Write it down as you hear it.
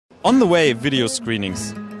On the way, video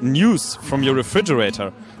screenings, news from your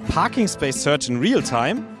refrigerator, parking space search in real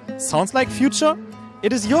time. Sounds like future?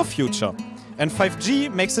 It is your future. And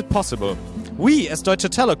 5G makes it possible. We, as Deutsche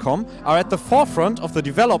Telekom, are at the forefront of the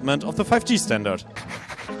development of the 5G standard.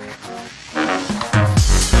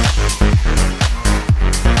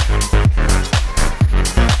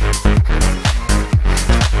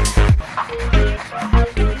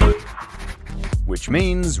 Which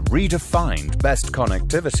means redefined best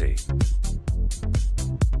connectivity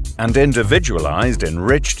and individualized,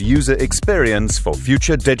 enriched user experience for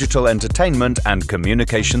future digital entertainment and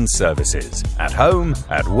communication services, at home,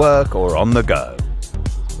 at work or on the go.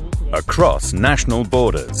 Across national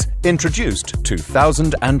borders, introduced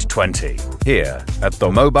 2020. Here, at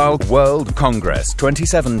the Mobile World Congress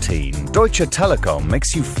 2017, Deutsche Telekom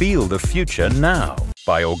makes you feel the future now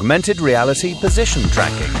by augmented reality position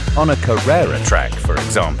tracking on a Carrera track, for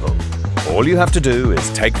example. All you have to do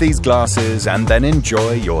is take these glasses and then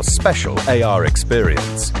enjoy your special AR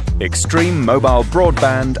experience. Extreme mobile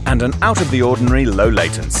broadband and an out-of-the-ordinary low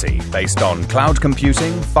latency based on cloud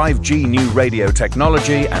computing, 5G new radio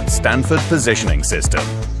technology and Stanford positioning system.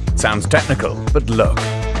 Sounds technical, but look.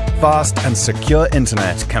 Fast and secure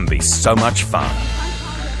internet can be so much fun.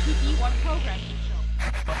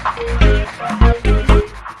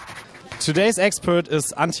 Today's expert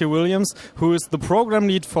is Antje Williams, who is the program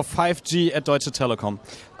lead for 5G at Deutsche Telekom.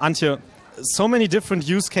 Antje, so many different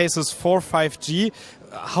use cases for 5G.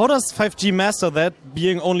 How does 5G master that,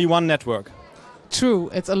 being only one network?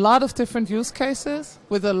 True, it's a lot of different use cases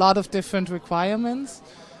with a lot of different requirements.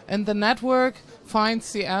 And the network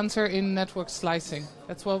finds the answer in network slicing.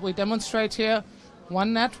 That's what we demonstrate here.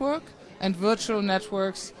 One network and virtual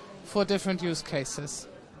networks for different use cases.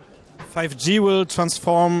 5G will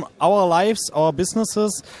transform our lives, our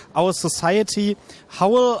businesses, our society. How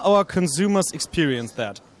will our consumers experience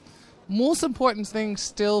that? Most important thing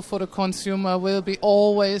still for the consumer will be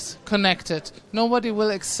always connected. Nobody will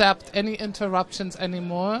accept any interruptions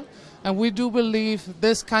anymore. And we do believe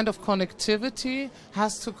this kind of connectivity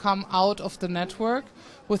has to come out of the network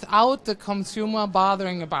without the consumer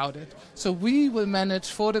bothering about it. So we will manage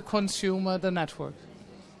for the consumer the network.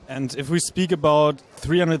 And if we speak about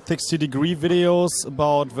 360-degree videos,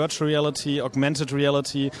 about virtual reality, augmented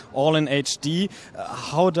reality, all in HD,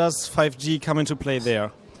 how does 5G come into play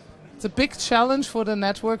there? It's a big challenge for the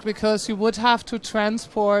network because you would have to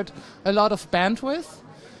transport a lot of bandwidth.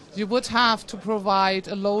 You would have to provide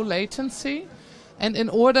a low latency. And in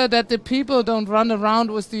order that the people don't run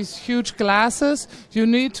around with these huge glasses, you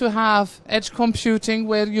need to have edge computing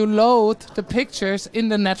where you load the pictures in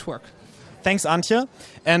the network. Thanks, Antje.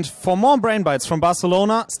 And for more Brain Bites from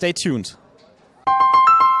Barcelona, stay tuned.